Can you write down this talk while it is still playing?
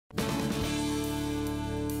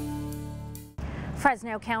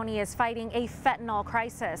Fresno County is fighting a fentanyl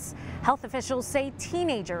crisis. Health officials say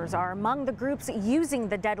teenagers are among the groups using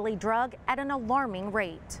the deadly drug at an alarming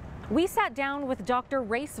rate. We sat down with Dr.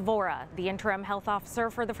 Race Vora, the interim health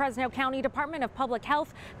officer for the Fresno County Department of Public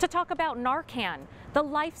Health, to talk about Narcan, the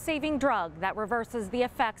life-saving drug that reverses the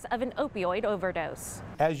effects of an opioid overdose.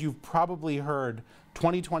 As you've probably heard,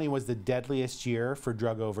 2020 was the deadliest year for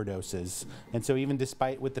drug overdoses. And so even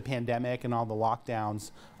despite with the pandemic and all the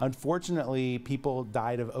lockdowns, unfortunately, people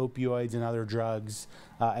died of opioids and other drugs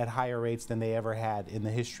at higher rates than they ever had in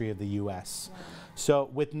the history of the U.S. Wow. So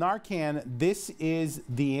with Narcan, this is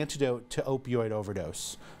the antidote to opioid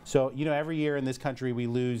overdose. So, you know, every year in this country, we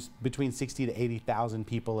lose between 60 to 80,000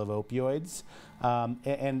 people of opioids.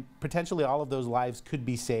 And potentially all of those lives could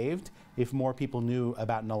be saved if more people knew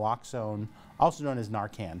about naloxone, also known as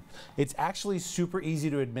Narcan. It's actually super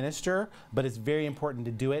easy to administer, but it's very important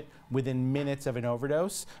to do it within minutes of an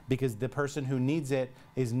overdose because the person who needs it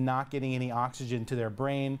is not getting any oxygen to their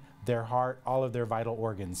brain, their heart, all of their vital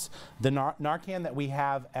organs. The Narcan that we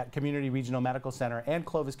have at Community Regional Medical Center and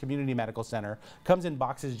Clovis Community Medical Center comes in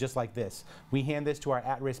boxes just like this. We hand this to our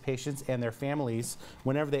at-risk patients and their families.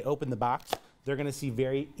 Whenever they open the box, they're going to see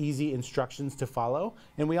very easy instructions to follow,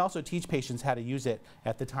 and we also teach patients how to use it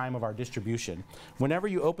at the time of our distribution. Whenever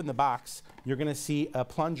you open the box, you're going to see a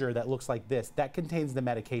plunger that looks like this. That contains the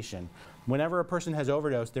medication. Whenever a person has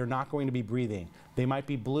overdosed, they're not going to be breathing. They might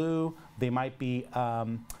be blue, they might be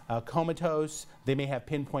comatose, they may have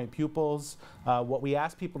pinpoint pupils. What we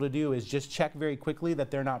ask people to do is just check very quickly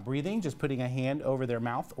that they're not breathing, just putting a hand over their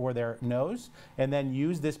mouth or their nose, and then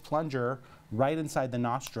use this plunger right inside the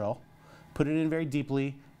nostril. Put it in very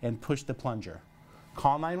deeply and push the plunger.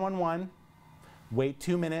 Call 911, wait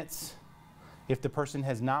 2 minutes. If the person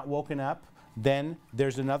has not woken up, then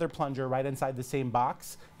there's another plunger right inside the same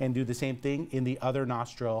box and do the same thing in the other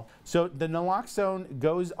nostril. So the naloxone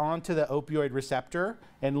goes onto the opioid receptor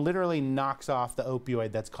and literally knocks off the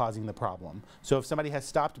opioid that's causing the problem. So if somebody has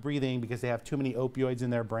stopped breathing because they have too many opioids in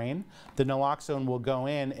their brain, the naloxone will go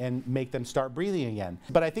in and make them start breathing again.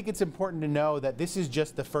 But I think it's important to know that this is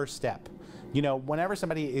just the first step. You know, whenever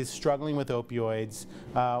somebody is struggling with opioids,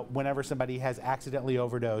 whenever somebody has accidentally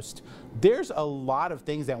overdosed, there's a lot of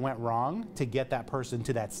things that went wrong to get that person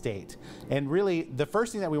to that state. And really, the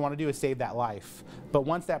first thing that we want to do is save that life. But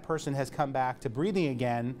once that person has come back to breathing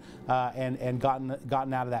again and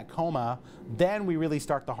gotten out of that coma, then we really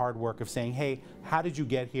start the hard work of saying, hey, how did you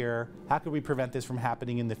get here? How could we prevent this from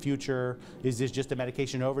happening in the future? Is this just a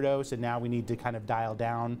medication overdose and now we need to kind of dial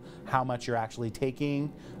down how much you're actually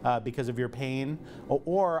taking because of your pain?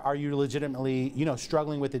 Or are you legitimately, you know,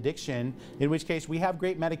 struggling with addiction, in which case we have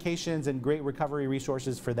great medications and great recovery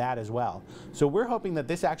resources for that as well. So we're hoping that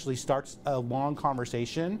this actually starts a long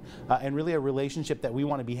conversation and really a relationship that we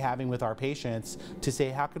want to be having with our patients to say,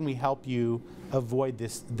 how can we help you avoid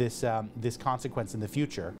this consequence in the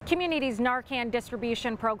future? Community's Narcan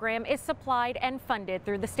distribution program is supplied and funded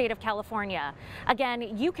through the state of California.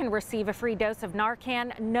 Again, you can receive a free dose of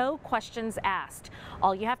Narcan, no questions asked.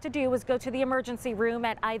 All you have to do is go to the emergency room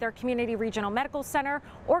at either Community Regional Medical Center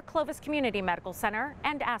or Clovis Community Medical Center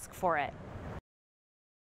and ask for it.